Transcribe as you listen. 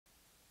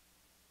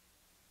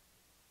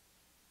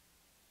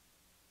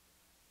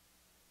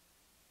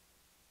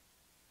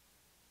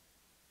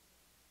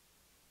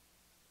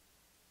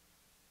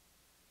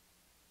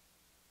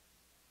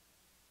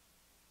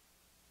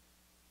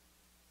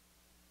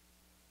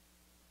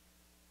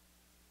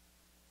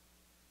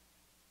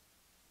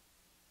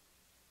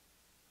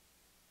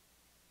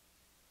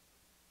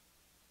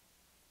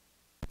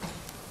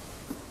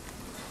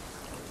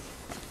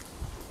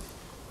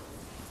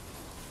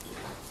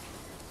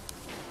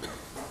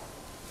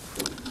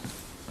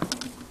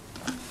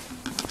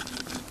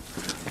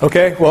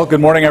Okay, well,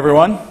 good morning,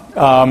 everyone.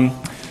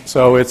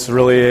 So it's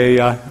really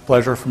a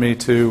pleasure for me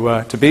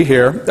to be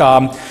here.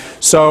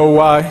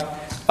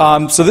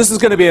 So this is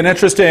going to be an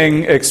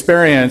interesting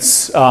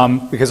experience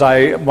because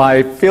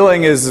my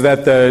feeling is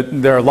that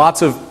there are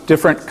lots of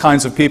different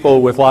kinds of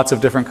people with lots of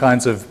different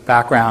kinds of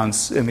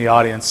backgrounds in the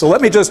audience. So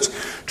let me just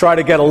try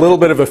to get a little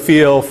bit of a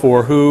feel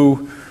for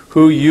who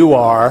you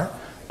are.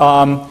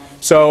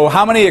 So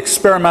how many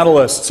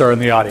experimentalists are in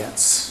the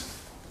audience?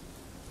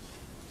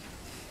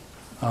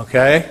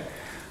 Okay.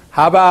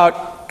 How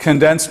about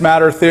condensed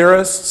matter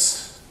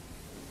theorists?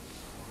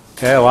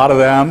 Okay, a lot of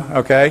them.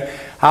 Okay.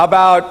 How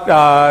about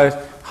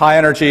high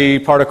energy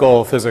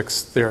particle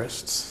physics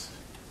theorists?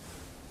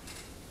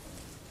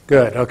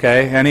 Good.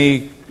 Okay.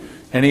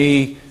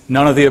 Any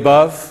none of the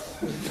above?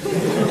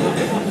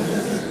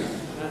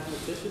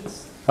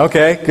 Mathematicians.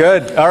 Okay.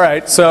 Good. All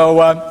right. So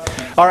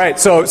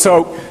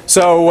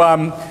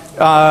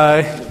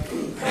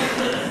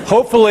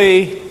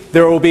hopefully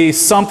there will be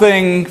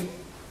something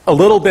a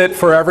little bit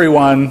for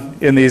everyone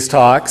in these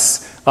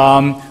talks,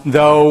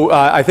 though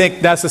I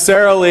think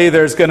necessarily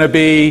there's going to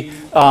be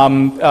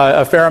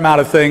a fair amount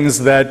of things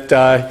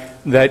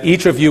that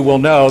each of you will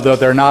know, though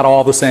they're not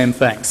all the same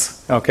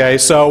things. Okay,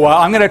 so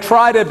I'm going to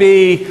try to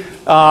be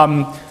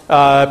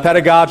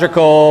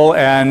pedagogical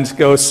and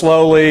go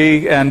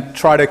slowly and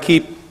try to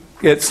keep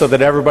it so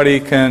that everybody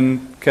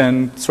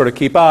can sort of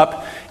keep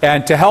up.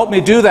 And to help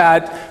me do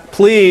that,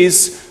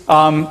 please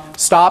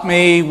stop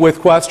me with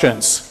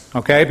questions.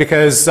 Okay,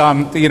 because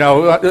actually,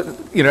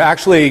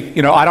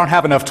 I don't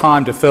have enough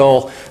time to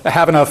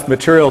have enough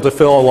material to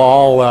fill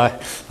all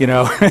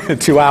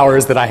 2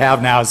 hours that I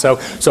have now. So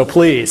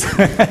please.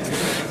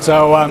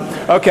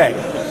 Okay.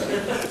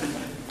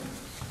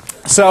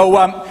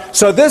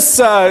 So this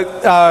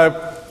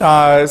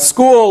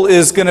school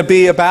is going to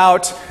be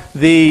about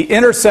the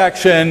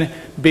intersection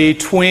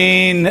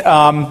between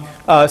some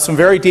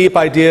very deep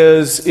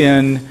ideas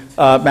in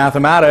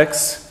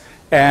mathematics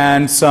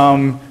and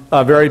some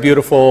very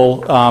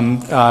beautiful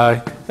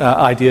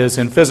ideas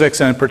in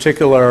physics, and in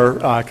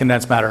particular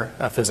condensed matter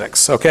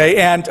physics. Okay,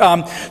 and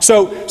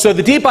so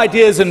the deep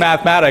ideas in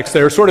mathematics,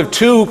 there are sort of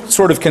two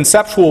sort of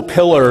conceptual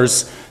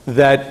pillars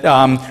that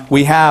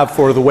we have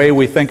for the way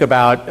we think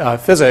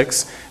about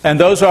physics, and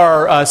those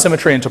are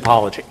symmetry and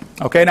topology.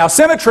 Okay, now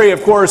symmetry,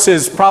 of course,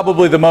 is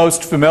probably the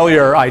most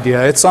familiar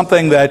idea. It's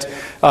something that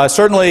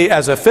certainly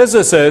as a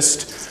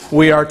physicist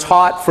we are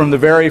taught from the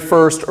very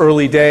first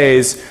early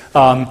days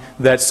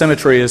that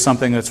symmetry is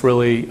something that's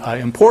really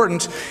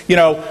important.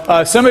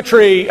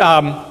 Symmetry.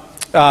 Now,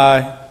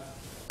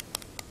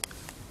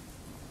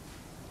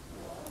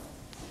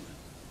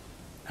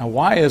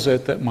 why is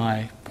it that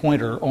my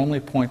pointer only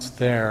points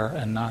there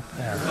and not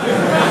there?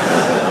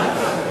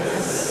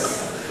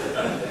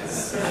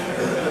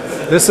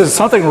 This is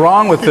something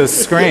wrong with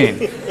this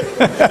screen.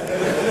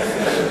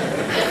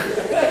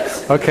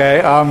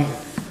 Okay.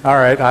 All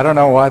right. I don't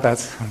know why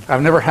that's.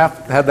 I've never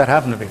had that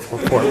happen to me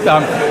before.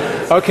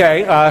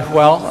 Okay.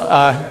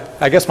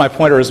 I guess my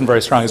pointer isn't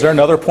very strong. Is there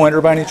another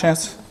pointer by any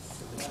chance?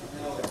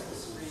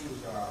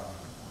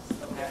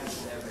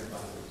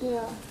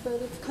 Yeah, but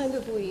it's kind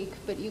of weak,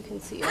 but you can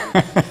see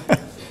it.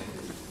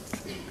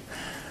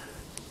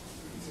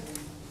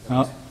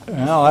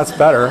 Well, that's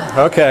better.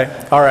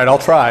 Okay. All right. I'll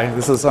try.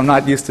 I'm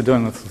not used to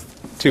doing this with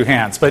two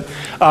hands, but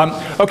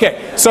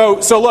okay. So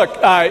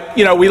look,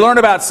 we learn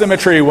about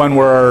symmetry when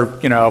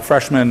we're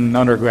freshmen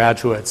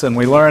undergraduates, and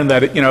we learn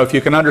that if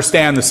you can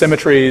understand the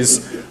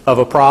symmetries of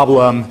a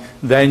problem,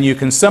 then you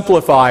can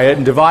simplify it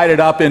and divide it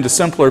up into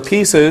simpler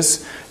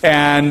pieces,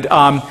 and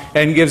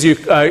gives you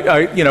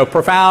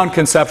profound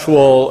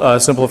conceptual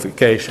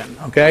simplification.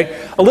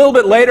 Okay. A little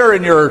bit later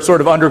in your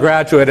sort of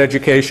undergraduate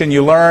education,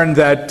 you learn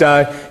that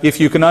if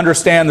you can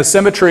understand the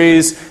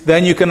symmetries,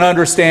 then you can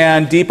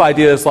understand deep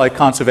ideas like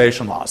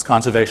conservation laws.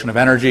 Conservation of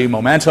energy,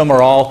 momentum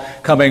are all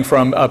coming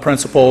from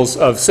principles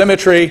of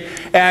symmetry.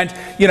 And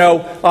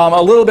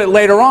a little bit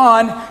later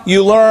on,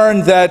 you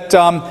learn that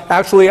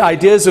actually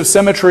ideas of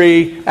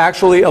symmetry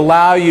actually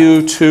allow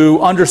you to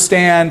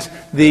understand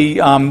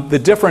the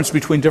difference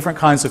between different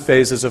kinds of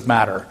phases of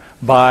matter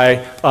by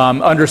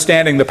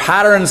understanding the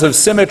patterns of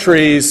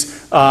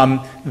symmetries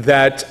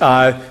that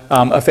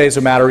a phase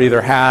of matter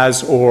either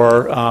has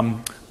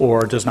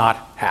or does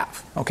not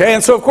have. Okay,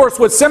 and so of course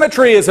what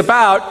symmetry is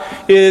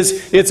about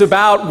is it's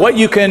about what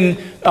you can,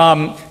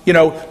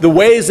 the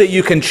ways that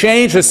you can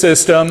change a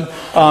system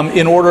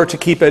in order to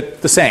keep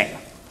it the same.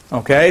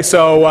 Okay,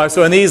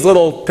 so in these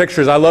little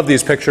pictures, I love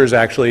these pictures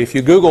actually. If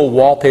you Google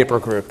wallpaper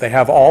group, they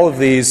have all of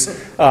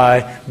these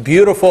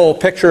beautiful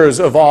pictures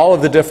of all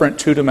of the different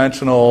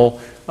two-dimensional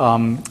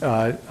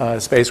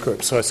space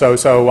groups. So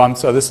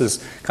this is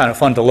kind of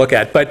fun to look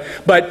at.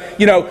 But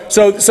you know,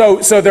 so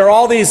there are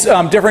all these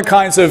different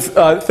kinds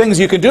of things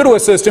you can do to a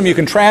system. You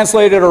can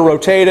translate it or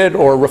rotate it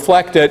or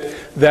reflect it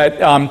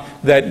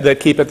that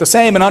keep it the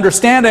same. And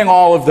understanding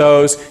all of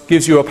those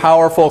gives you a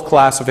powerful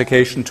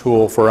classification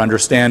tool for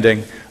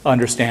understanding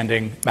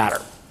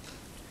matter.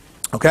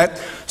 Okay,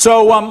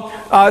 so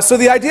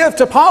the idea of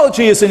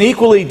topology is an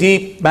equally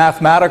deep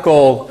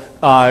mathematical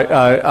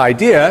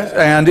idea,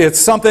 and it's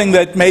something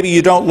that maybe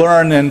you don't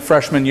learn in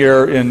freshman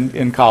year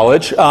in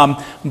college,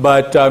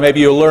 but maybe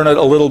you'll learn it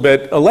a little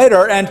bit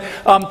later. And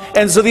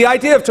so the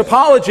idea of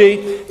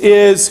topology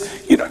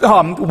is, you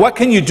know, what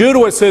can you do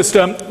to a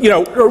system? You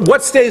know,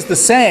 what stays the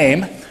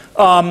same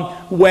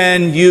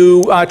when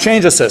you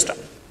change a system?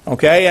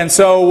 Okay, and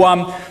so you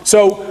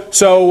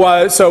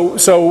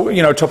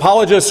know,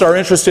 topologists are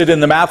interested in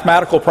the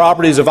mathematical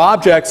properties of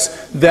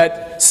objects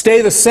that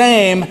stay the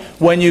same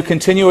when you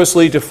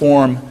continuously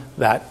deform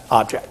that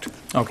object.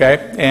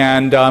 Okay,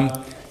 and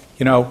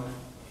you know,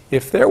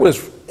 if there was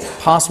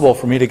possible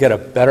for me to get a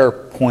better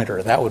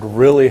pointer, that would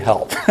really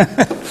help.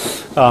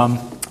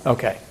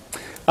 Okay,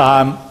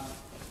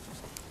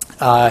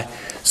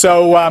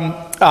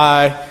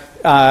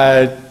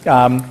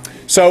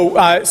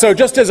 So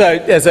just as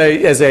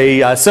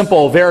a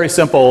simple, very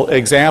simple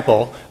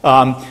example,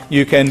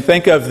 you can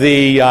think of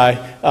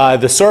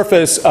the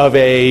surface of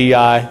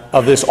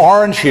this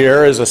orange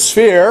here as a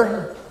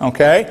sphere,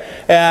 okay,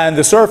 and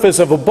the surface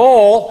of a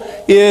bowl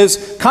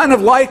is kind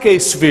of like a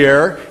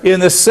sphere in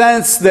the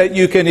sense that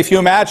you can, if you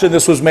imagine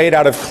this was made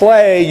out of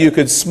clay, you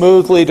could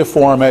smoothly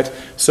deform it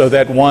so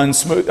that one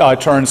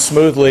turns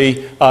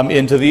smoothly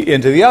into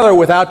the other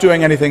without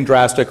doing anything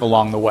drastic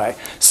along the way.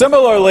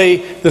 Similarly,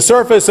 the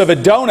surface of a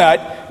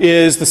donut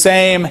is the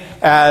same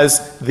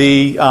as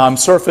the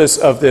surface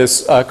of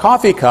this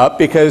coffee cup,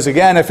 because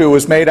again, if it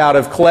was made out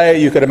of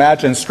clay, you could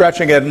imagine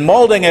stretching it and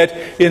molding it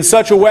in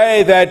such a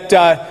way that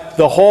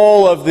the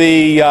whole of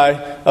the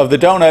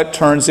donut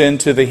turns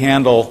into the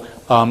handle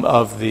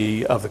of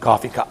the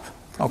coffee cup.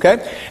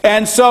 Okay,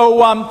 and so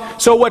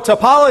what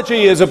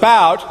topology is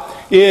about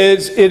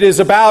is it is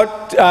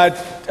about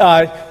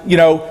you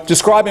know,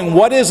 describing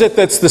what is it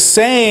that's the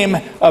same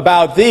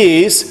about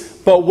these,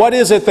 but what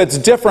is it that's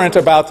different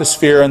about the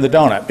sphere and the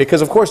donut?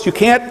 Because of course you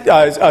can't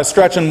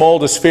stretch and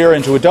mold a sphere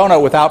into a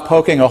donut without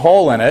poking a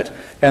hole in it,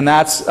 and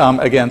that's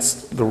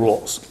against the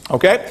rules.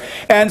 Okay,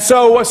 and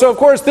so of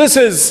course this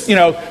is, you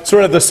know,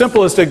 sort of the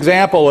simplest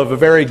example of a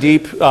very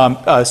deep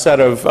set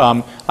of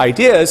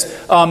ideas,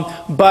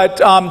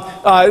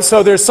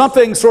 so there's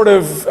something sort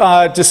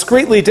of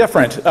discretely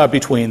different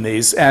between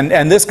these,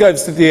 and this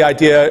gives the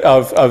idea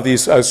of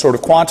these sort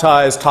of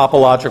quantized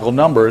topological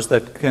numbers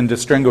that can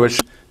distinguish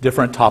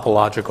different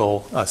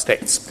topological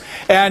states.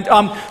 And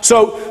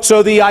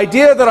so the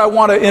idea that I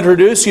want to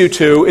introduce you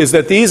to is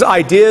that these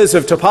ideas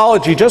of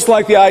topology, just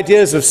like the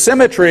ideas of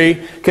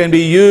symmetry, can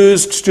be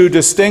used to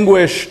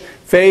distinguish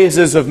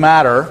phases of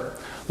matter.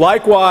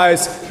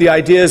 Likewise, the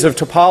ideas of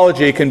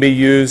topology can be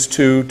used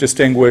to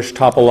distinguish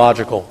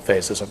topological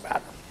phases of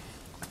matter.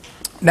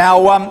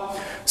 Now,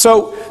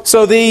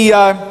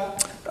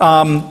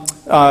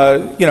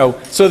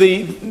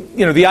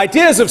 the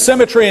ideas of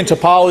symmetry and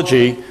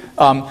topology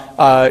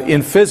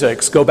in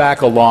physics go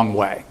back a long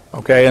way.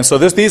 Okay, and so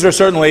these are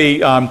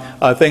certainly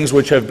things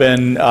which have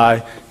been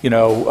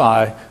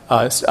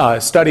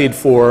studied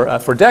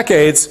for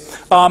decades.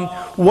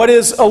 What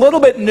is a little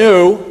bit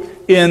new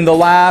in the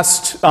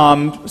last,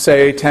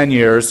 say, 10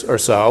 years or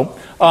so,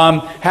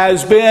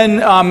 has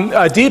been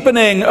a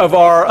deepening of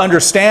our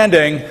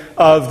understanding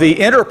of the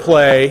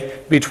interplay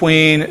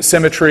between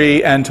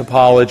symmetry and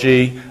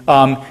topology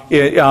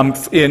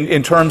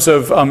in terms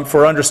of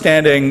for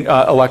understanding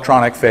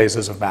electronic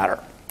phases of matter.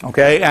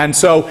 Okay, and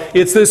so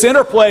it's this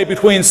interplay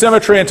between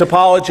symmetry and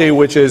topology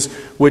which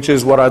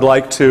is what I'd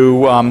like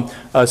to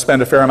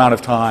spend a fair amount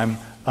of time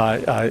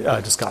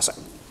discussing.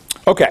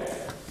 Okay.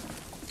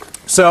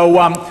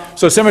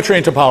 So symmetry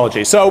and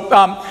topology. So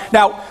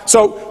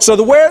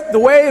the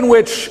way in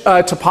which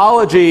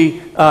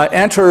topology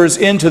enters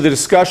into the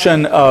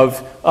discussion of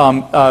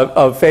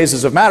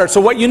phases of matter. So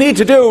what you need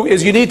to do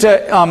is you need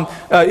to,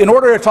 in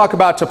order to talk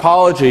about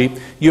topology,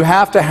 you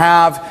have to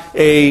have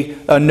a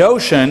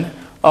notion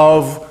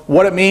of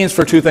what it means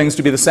for two things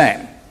to be the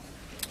same.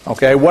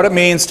 Okay, what it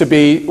means to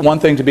be one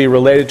thing to be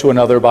related to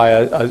another by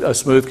a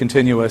smooth,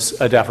 continuous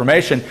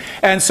deformation.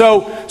 And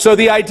so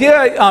the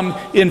idea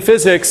in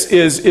physics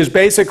is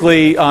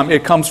basically,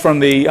 it comes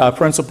from the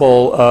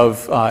principle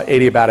of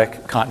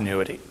adiabatic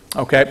continuity.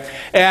 Okay,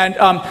 and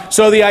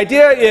so the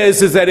idea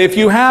is that if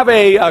you have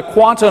a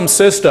quantum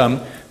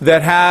system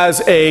that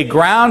has a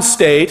ground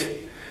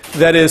state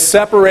that is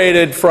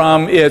separated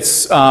from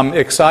its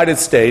excited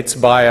states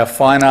by a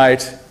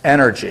finite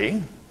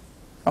energy,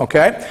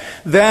 okay,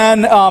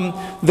 then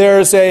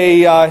there's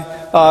a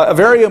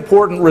very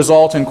important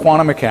result in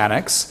quantum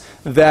mechanics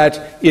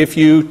that if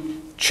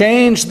you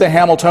change the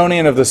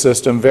Hamiltonian of the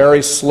system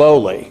very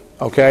slowly,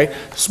 okay,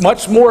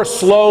 much more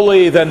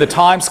slowly than the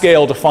time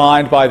scale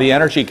defined by the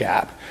energy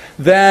gap,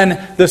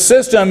 then the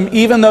system,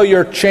 even though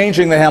you're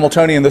changing the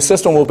Hamiltonian, the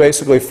system will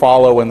basically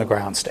follow in the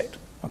ground state.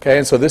 Okay,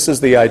 and so this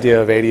is the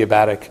idea of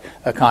adiabatic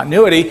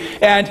continuity.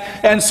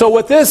 And so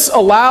what this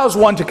allows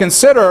one to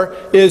consider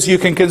is you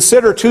can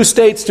consider two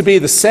states to be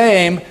the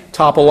same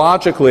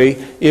topologically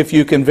if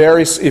you can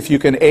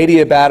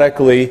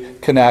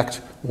adiabatically connect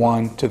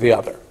one to the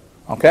other.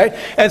 Okay?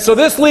 And so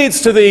this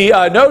leads to the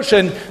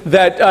notion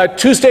that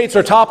two states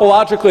are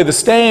topologically the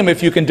same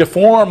if you can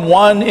deform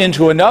one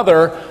into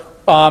another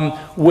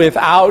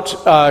without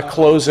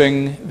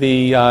closing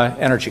the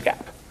energy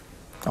gap.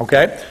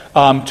 Okay,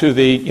 to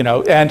the,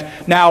 and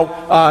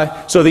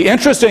now, so the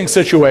interesting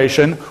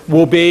situation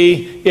will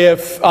be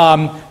if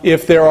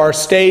there are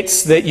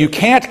states that you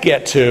can't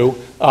get to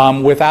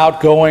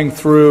without going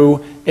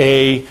through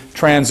a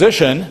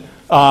transition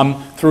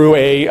through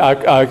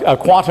a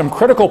quantum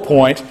critical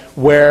point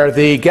where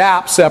the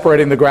gap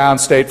separating the ground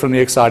state from the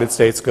excited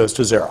states goes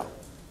to zero.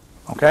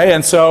 Okay,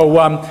 and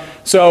so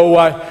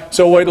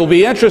it'll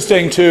be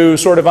interesting to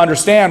sort of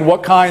understand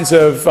what kinds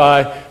of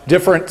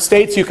different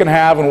states you can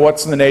have and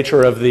what's the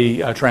nature of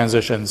the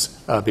transitions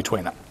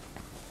between them.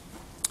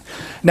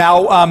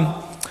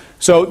 Now,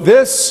 so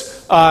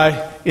this,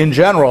 in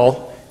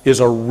general, is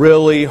a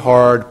really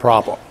hard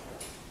problem.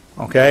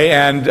 Okay,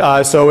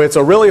 and so it's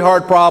a really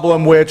hard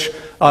problem which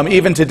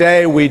even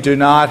today we do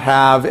not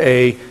have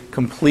a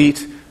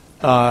complete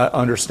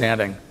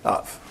understanding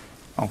of.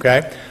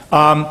 Okay.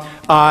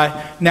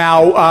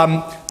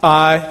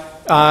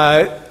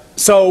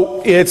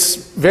 So it's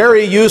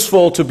very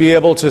useful to be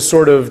able to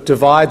sort of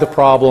divide the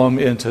problem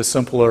into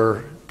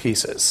simpler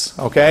pieces.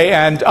 Okay,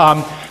 and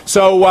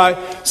so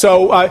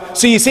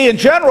you see, in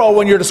general,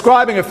 when you're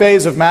describing a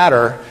phase of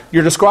matter,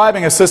 you're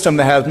describing a system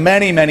that has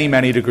many, many,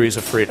 many degrees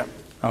of freedom.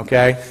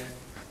 Okay.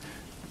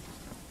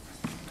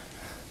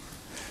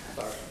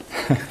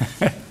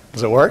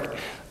 Does it work?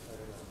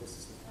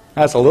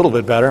 That's a little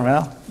bit better,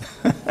 Mel.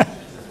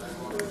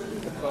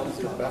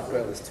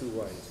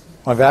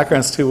 My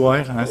background's too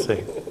white? I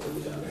see.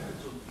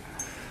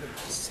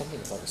 Something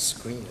about the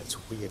screen that's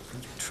weird.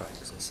 Can you try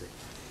this and see?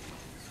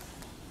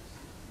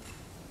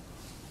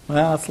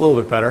 Well, that's a little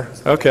bit better.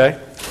 Okay.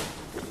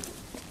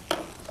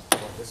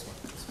 This one.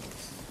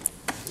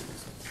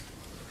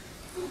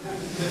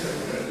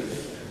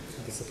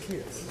 It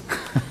disappears.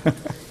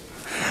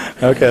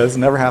 Okay, this has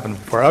never happened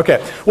before.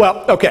 Okay.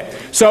 Well, okay.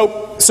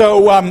 So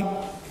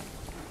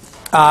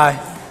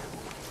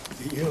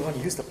you want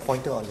to use the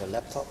pointer on your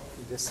laptop?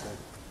 This.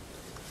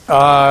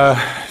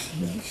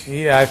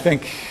 Yeah, I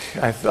think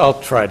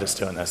I'll try just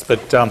doing this,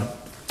 but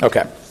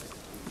okay.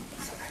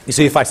 You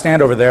see, if I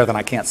stand over there, then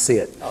I can't see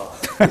it. Oh.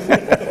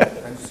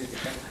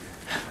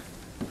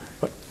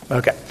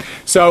 Okay.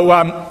 So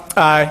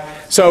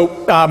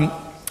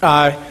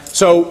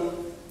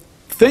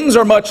things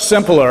are much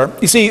simpler.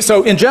 You see,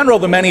 so in general,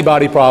 the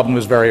many-body problem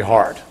is very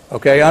hard.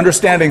 Okay,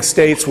 understanding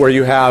states where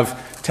you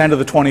have 10 to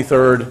the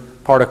 23rd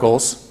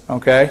particles.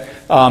 Okay,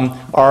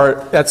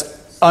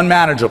 that's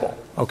unmanageable.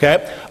 Okay,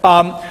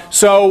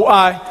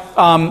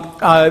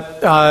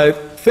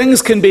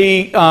 things can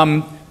be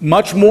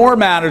much more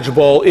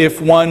manageable if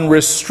one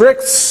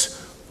restricts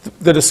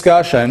the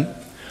discussion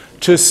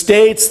to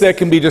states that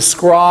can be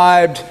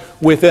described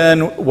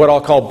within what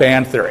I'll call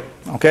band theory.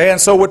 Okay,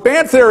 and so what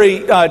band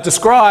theory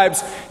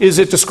describes is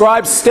it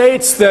describes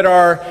states that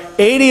are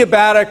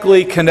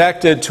adiabatically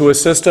connected to a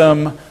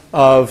system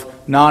of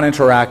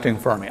non-interacting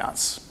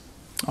fermions.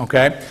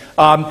 Okay,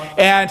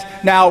 and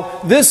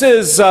now this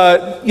is,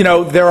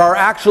 there are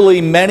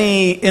actually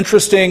many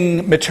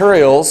interesting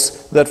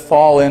materials that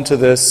fall into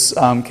this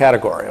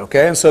category.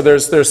 Okay, and so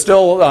there's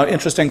still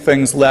interesting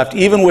things left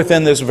even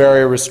within this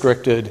very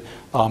restricted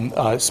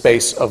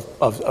space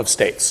of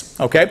states.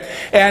 Okay,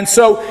 and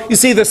so you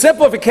see the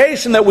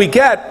simplification that we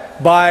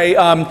get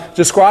by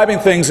describing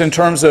things in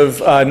terms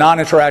of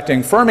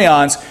non-interacting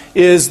fermions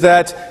is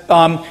that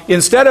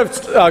instead of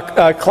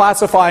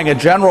classifying a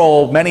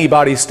general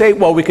many-body state,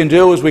 what we can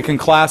do is we can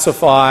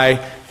classify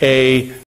a